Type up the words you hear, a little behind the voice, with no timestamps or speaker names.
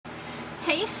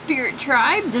Hey Spirit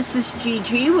Tribe, this is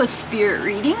Gigi with Spirit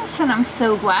Readings, and I'm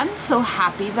so glad and so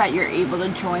happy that you're able to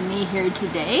join me here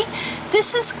today.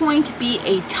 This is going to be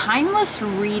a timeless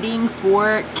reading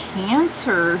for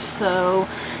Cancer, so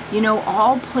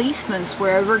all placements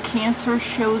wherever Cancer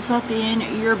shows up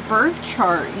in your birth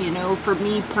chart. For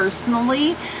me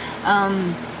personally,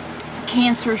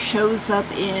 Cancer shows up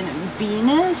in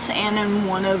Venus and in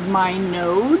one of my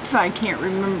nodes. I can't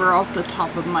remember off the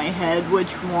top of my head which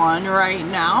one right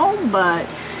now, but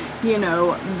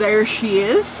there she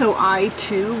is. So I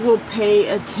too will pay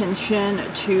attention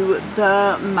to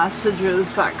the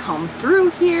messages that come through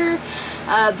here.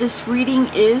 This reading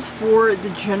is for the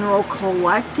general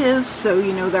collective, so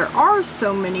there are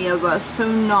so many of us, so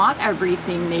not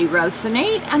everything may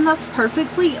resonate, and that's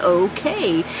perfectly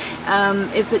okay.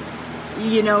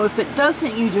 If it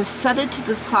doesn't, you just set it to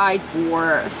the side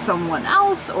for someone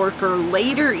else or for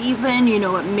later even.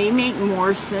 It may make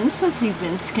more sense as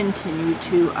events continue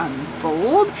to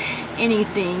unfold.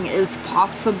 Anything is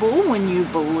possible when you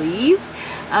believe.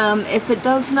 If it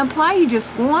doesn't apply, you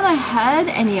just go on ahead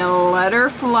and you let her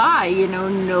fly,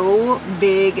 no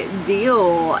big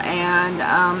deal. And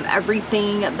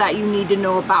everything that you need to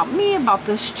know about me, about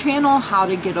this channel, how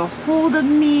to get a hold of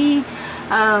me,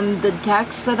 the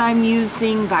decks that I'm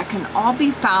using, that can all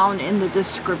be found in the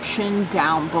description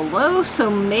down below, so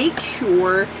make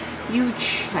sure you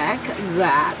check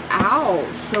that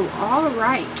out. So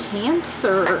alright,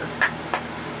 Cancer,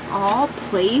 all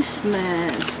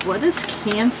placements, what does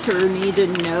Cancer need to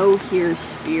know here,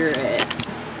 Spirit?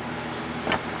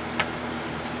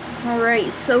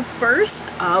 Alright, so first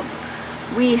up,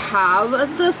 we have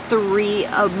the Three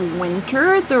of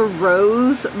Winter, the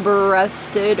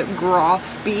rose-breasted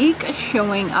grosbeak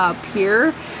showing up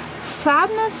here.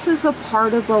 Sadness is a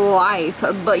part of the life,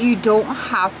 but you don't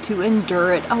have to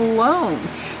endure it alone.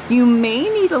 You may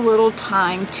need a little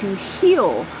time to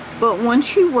heal, but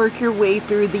once you work your way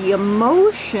through the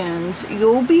emotions,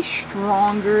 you'll be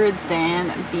stronger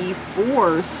than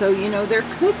before. So, there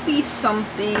could be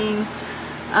something,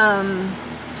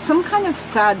 some kind of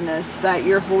sadness that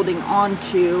you're holding on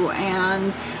to,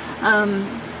 and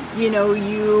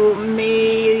you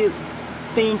may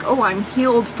think, oh, I'm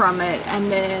healed from it, and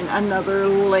then another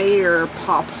layer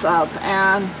pops up,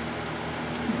 and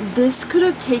this could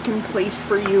have taken place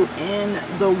for you in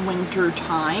the winter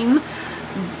time.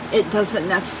 It doesn't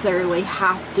necessarily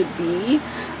have to be,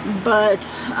 but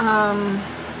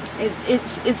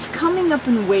it's coming up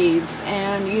in waves,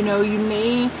 and you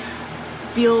may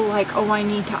feel like, oh, I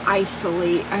need to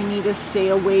isolate, I need to stay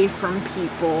away from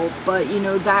people, but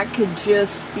that could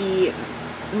just be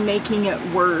making it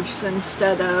worse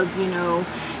instead of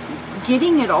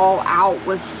getting it all out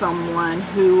with someone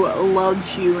who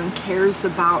loves you and cares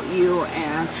about you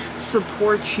and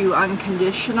supports you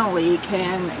unconditionally.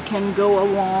 Can go a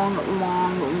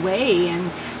long way,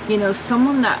 and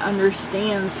someone that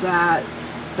understands that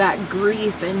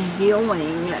grief and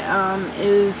healing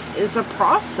is a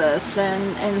process,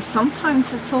 and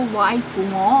sometimes it's a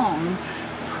lifelong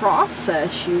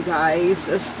process, you guys,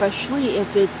 especially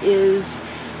if it is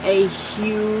a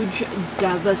huge,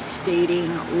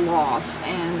 devastating loss.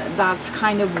 And that's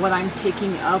kind of what I'm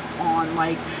picking up on,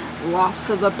 like loss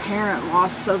of a parent,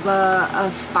 loss of a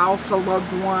spouse, a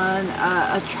loved one,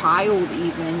 a child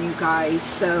even, you guys.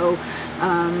 So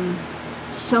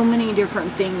so many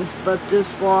different things, but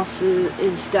this loss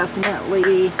is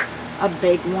definitely a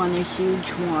big one, a huge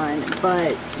one.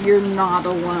 But you're not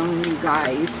alone, you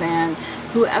guys, and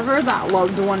whoever that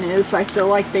loved one is, I feel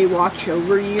like they watch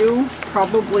over you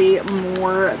probably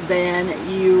more than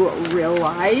you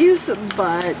realize,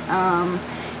 but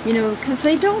because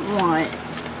they don't want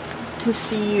to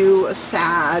see you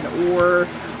sad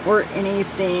or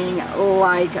anything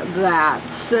like that.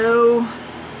 So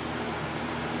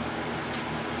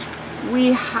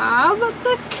we have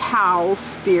the Cow,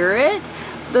 Spirit.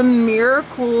 The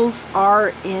miracles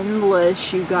are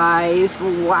endless, you guys.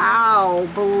 Wow,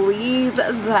 believe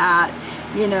that.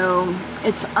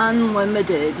 It's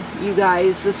unlimited, you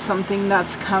guys, is something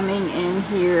that's coming in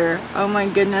here. Oh my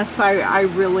goodness, I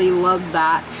really love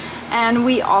that. And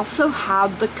we also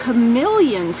have the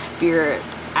Chameleon, Spirit.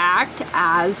 Act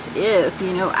as if,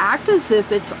 act as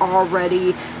if it's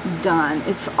already done.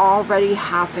 It's already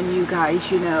happened, you guys.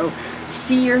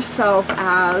 See yourself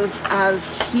as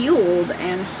healed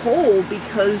and whole,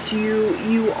 because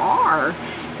you are,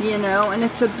 and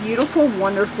it's a beautiful,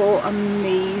 wonderful,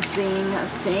 amazing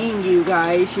thing, you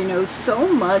guys. So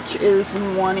much is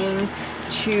wanting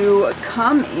to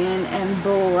come in and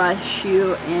bless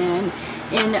you in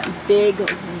big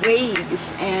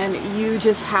ways, and you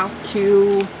just have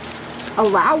to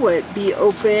allow it, be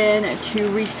open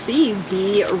to receive,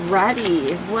 be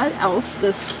ready. What else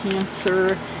does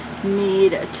Cancer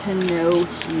need to know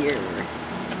here?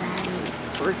 All right,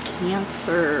 for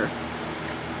Cancer,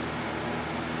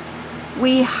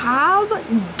 we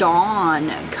have Dawn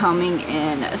coming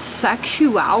in,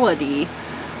 sexuality.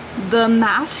 The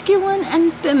masculine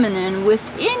and feminine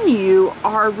within you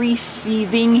are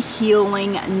receiving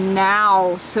healing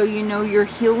now. So, you know, you're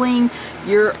healing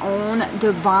your own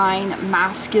divine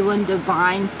masculine,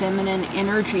 divine feminine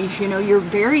energies. You know, your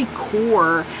very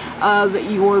core of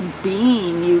your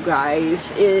being, you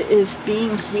guys, is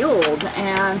being healed.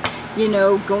 And, you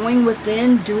know, going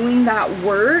within, doing that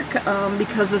work,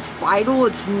 because it's vital,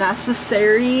 it's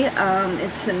necessary,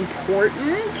 it's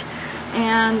important.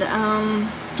 And,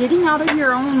 getting out of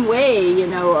your own way, you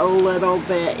know, a little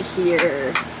bit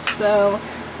here. So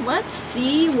let's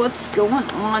see what's going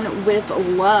on with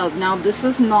love. Now, this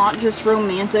is not just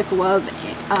romantic love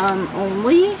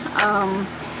only.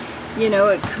 You know,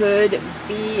 it could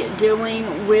be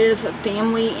dealing with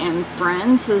family and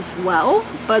friends as well,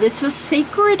 but it's a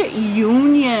sacred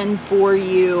union for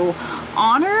you.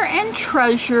 Honor and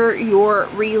treasure your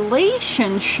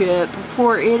relationship,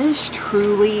 for it is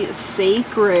truly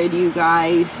sacred, you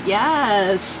guys.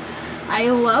 Yes, I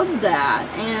love that.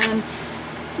 And,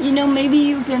 you know, maybe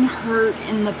you've been hurt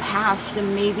in the past,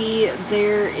 and maybe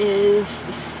there is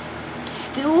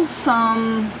still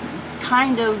some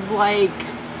kind of like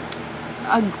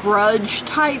a grudge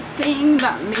type thing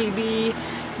that maybe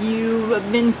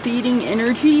you've been feeding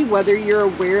energy, whether you're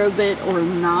aware of it or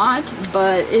not.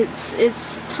 But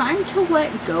it's time to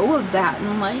let go of that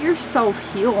and let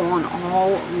yourself heal on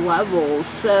all levels.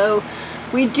 So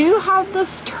we do have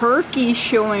this turkey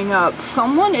showing up.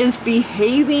 Someone is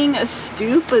behaving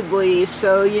stupidly.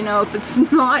 So, you know, if it's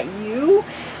not you,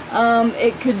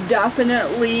 it could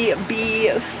definitely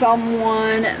be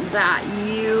someone that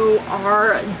you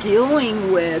are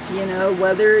dealing with, you know,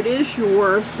 whether it is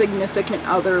your significant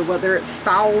other, whether it's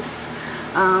spouse,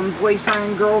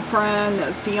 boyfriend,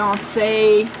 girlfriend,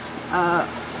 fiance,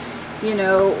 you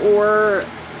know, or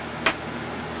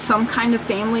some kind of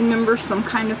family member, some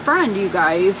kind of friend, you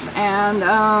guys.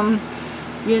 And,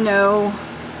 you know,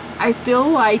 I feel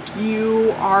like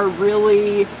you are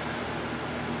really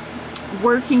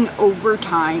working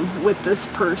overtime with this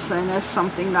person as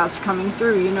something that's coming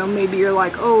through. You know, maybe you're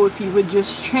like, oh, if you would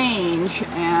just change,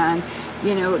 and,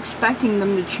 you know, expecting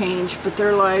them to change, but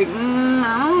they're like,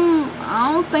 I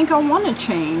don't think I want to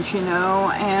change, you know,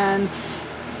 and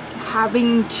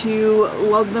having to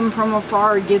love them from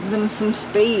afar, give them some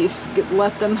space,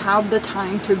 let them have the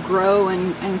time to grow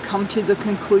and come to the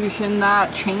conclusion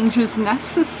that change is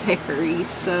necessary.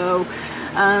 So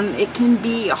it can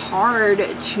be hard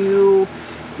to,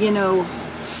 you know,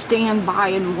 stand by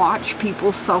and watch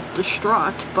people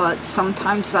self-destruct, but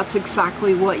sometimes that's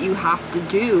exactly what you have to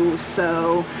do.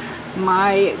 So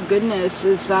my goodness,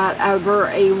 is that ever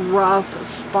a rough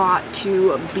spot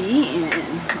to be in?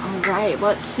 All right,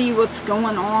 let's see what's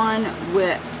going on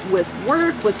with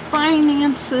work, with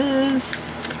finances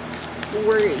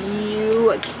for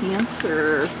you,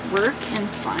 Cancer. Work and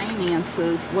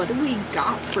finances. What do we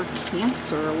got for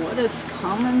Cancer? What is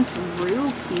coming through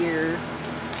here?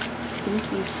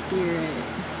 Thank you, Spirit.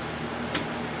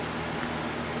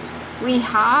 We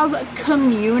have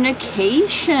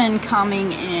communication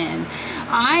coming in.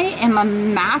 I am a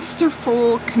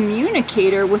masterful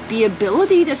communicator with the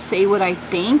ability to say what I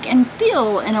think and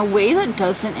feel in a way that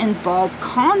doesn't involve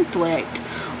conflict.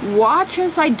 Watch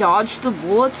as I dodge the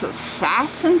bullets of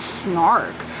sass and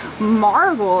snark.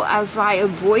 Marvel as I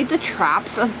avoid the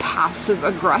traps of passive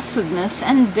aggressiveness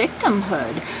and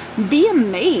victimhood. Be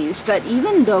amazed that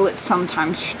even though it's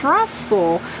sometimes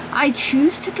stressful, I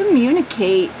choose to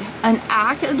communicate, an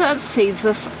act that saves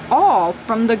us all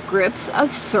from the grips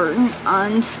of certain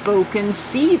unspoken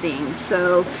seething.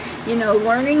 So, you know,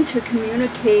 learning to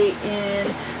communicate in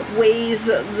ways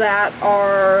that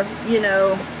are, you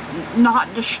know,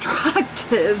 not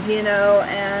destructive, you know,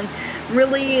 and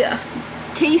really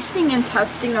tasting and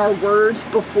testing our words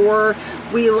before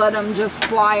we let them just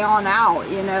fly on out,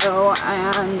 you know.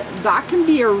 And that can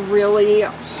be a really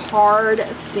hard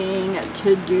thing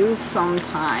to do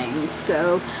sometimes.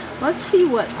 So let's see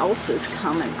what else is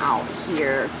coming out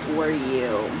here for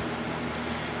you.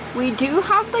 We do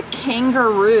have the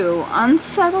kangaroo.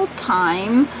 Unsettled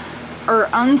time, or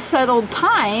unsettled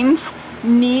times,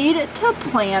 need to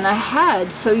plan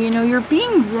ahead. So, you know, you're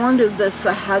being warned of this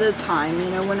ahead of time,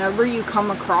 you know, whenever you come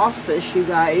across this, you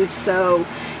guys. So,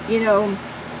 you know,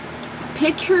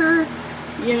 picture,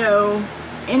 you know,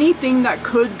 anything that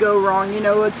could go wrong. You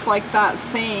know, it's like that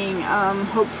saying,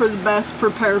 hope for the best,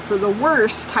 prepare for the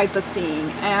worst type of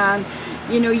thing. And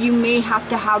you know, you may have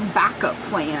to have backup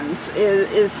plans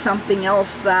is something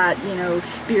else that, you know,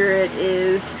 Spirit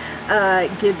is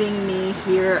giving me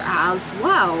here as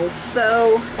well.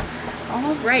 So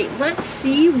all right, let's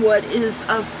see what is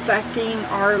affecting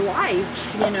our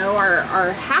lives, you know,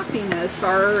 our happiness,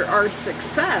 our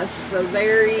success, the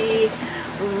very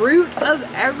root of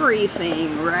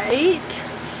everything, right?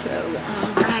 So,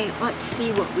 all right, let's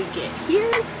see what we get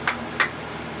here.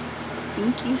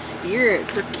 Thank you, Spirit,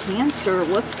 for Cancer.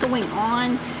 What's going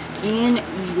on in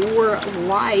your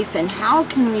life, and how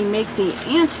can we make the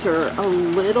answer a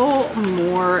little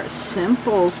more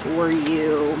simple for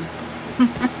you?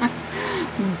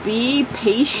 Be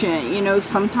patient. You know,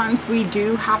 sometimes we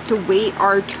do have to wait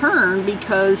our turn,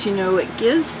 because, you know, it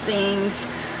gives things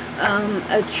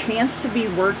a chance to be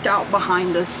worked out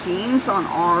behind the scenes on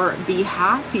our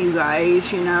behalf, you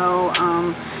guys. You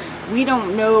know, we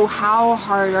don't know how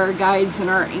hard our guides and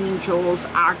our angels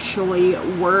actually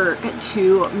work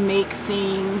to make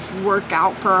things work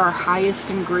out for our highest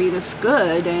and greatest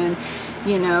good. And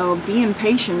you know, being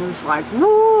patient is like,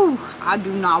 woo, I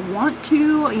do not want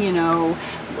to, you know.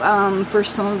 For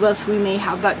some of us, we may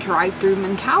have that drive-through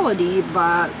mentality,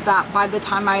 but that by the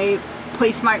time I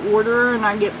place my order and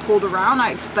I get pulled around,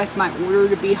 I expect my order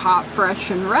to be hot,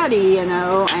 fresh, and ready, you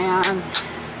know. And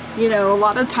you know, a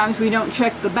lot of times we don't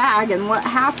check the bag, and what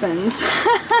happens?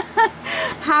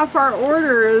 Half our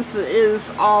order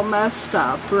is all messed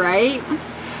up, right?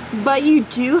 But you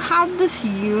do have this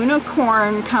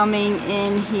unicorn coming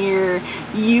in here.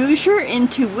 Use your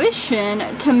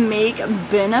intuition to make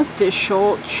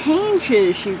beneficial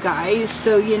changes, you guys.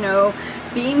 So, you know,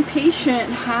 being patient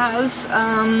has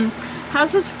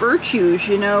its virtues,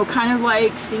 you know, kind of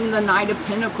like seeing the Knight of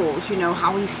Pentacles, you know,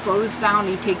 how he slows down,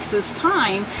 he takes his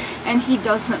time, and he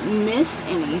doesn't miss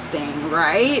anything,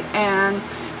 right? And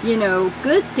you know,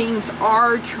 good things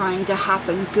are trying to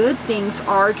happen. Good things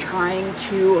are trying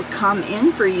to come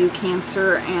in for you,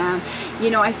 Cancer. And, you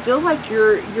know, I feel like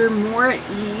you're more at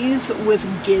ease with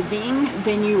giving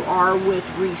than you are with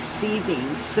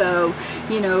receiving. So,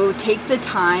 you know, take the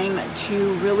time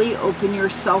to really open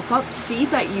yourself up. See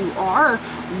that you are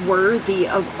worthy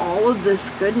of all of this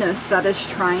goodness that is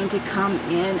trying to come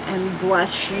in and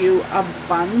bless you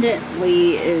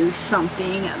abundantly, is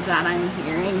something that I'm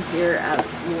hearing here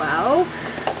as well.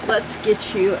 Let's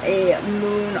get you a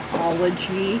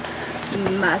Moonology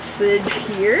message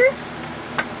here.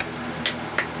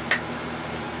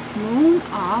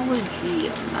 Moonology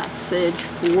message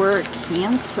for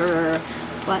Cancer.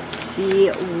 Let's see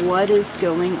what is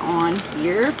going on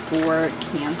here for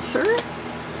Cancer.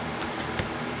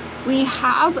 We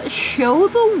have show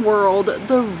the world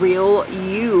the real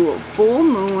you, full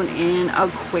moon in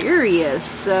Aquarius.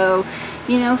 So,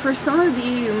 you know, for some of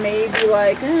you, you may be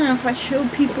like, if I show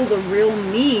people the real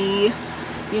me,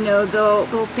 you know,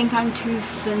 they'll think I'm too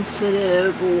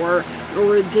sensitive or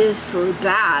this or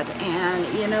that.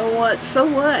 And you know what? So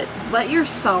what? Let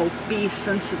yourself be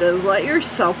sensitive. Let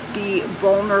yourself be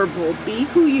vulnerable. Be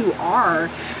who you are.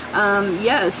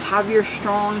 Yes, have your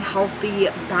strong, healthy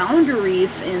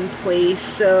boundaries in place,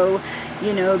 so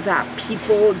you know that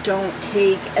people don't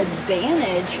take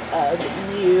advantage of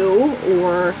you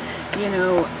or, you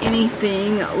know,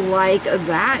 anything like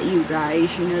that, you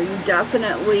guys. You know, you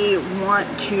definitely want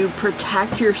to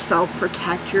protect yourself,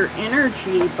 protect your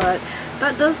energy, but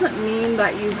that doesn't mean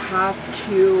that you have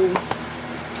to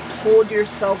hold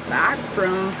yourself back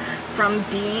from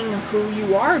being who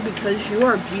you are, because you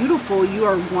are beautiful, you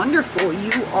are wonderful,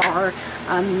 you are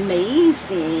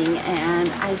amazing. And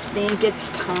I think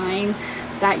it's time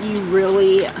that you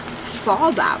really saw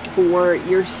that for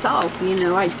yourself. You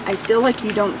know, I feel like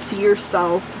you don't see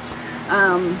yourself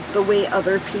the way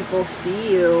other people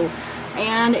see you.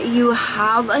 And you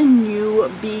have a new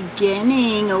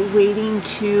beginning waiting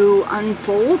to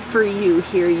unfold for you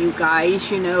here, you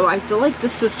guys. You know, I feel like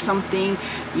this is something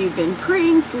you've been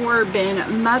praying for,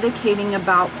 been meditating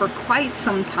about for quite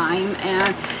some time.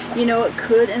 And, you know, it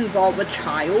could involve a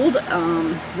child,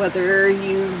 whether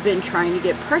you've been trying to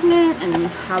get pregnant and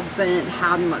haven't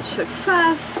had much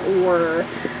success, or,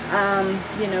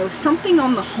 you know, something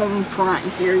on the home front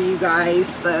here, you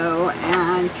guys, though.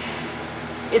 And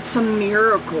it's a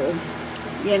miracle,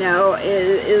 you know,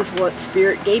 is what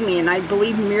Spirit gave me. And I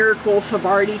believe miracles have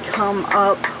already come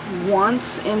up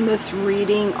once in this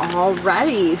reading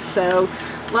already. So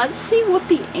let's see what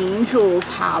the angels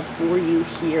have for you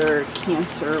here,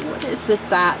 Cancer. What is it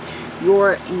that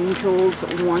your angels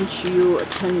want you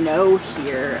to know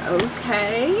here?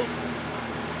 Okay.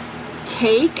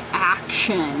 take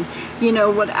action. You know,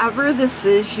 whatever this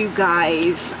is, you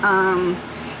guys,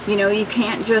 you know, you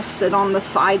can't just sit on the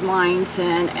sidelines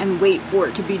and wait for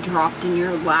it to be dropped in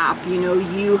your lap. You know,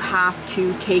 you have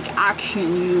to take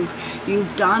action.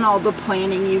 You've done all the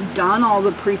planning, you've done all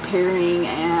the preparing,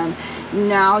 and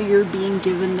now you're being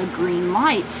given the green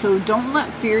light. So don't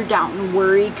let fear, doubt, and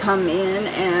worry come in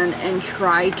and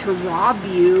try to rob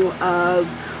you of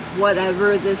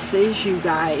whatever this is, you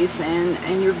guys.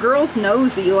 And your girl's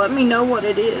nosy. Let me know what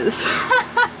it is.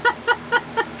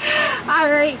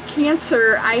 Alright,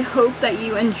 Cancer, I hope that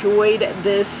you enjoyed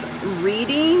this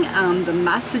reading, the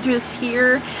messages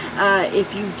here.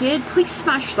 If you did, please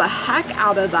smash the heck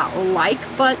out of that like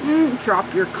button.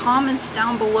 Drop your comments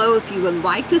down below if you would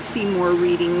like to see more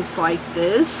readings like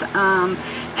this. And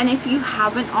if you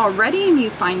haven't already and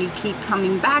you find you keep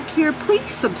coming back here, please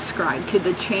subscribe to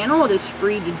the channel. It is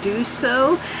free to do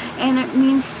so, and it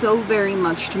means so very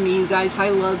much to me, you guys. I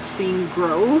love seeing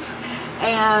growth,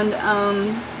 and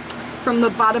from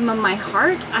the bottom of my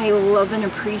heart, I love and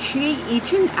appreciate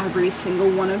each and every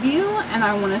single one of you, and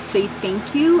I want to say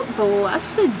thank you,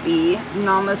 blessed be,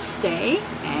 namaste,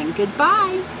 and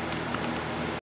goodbye.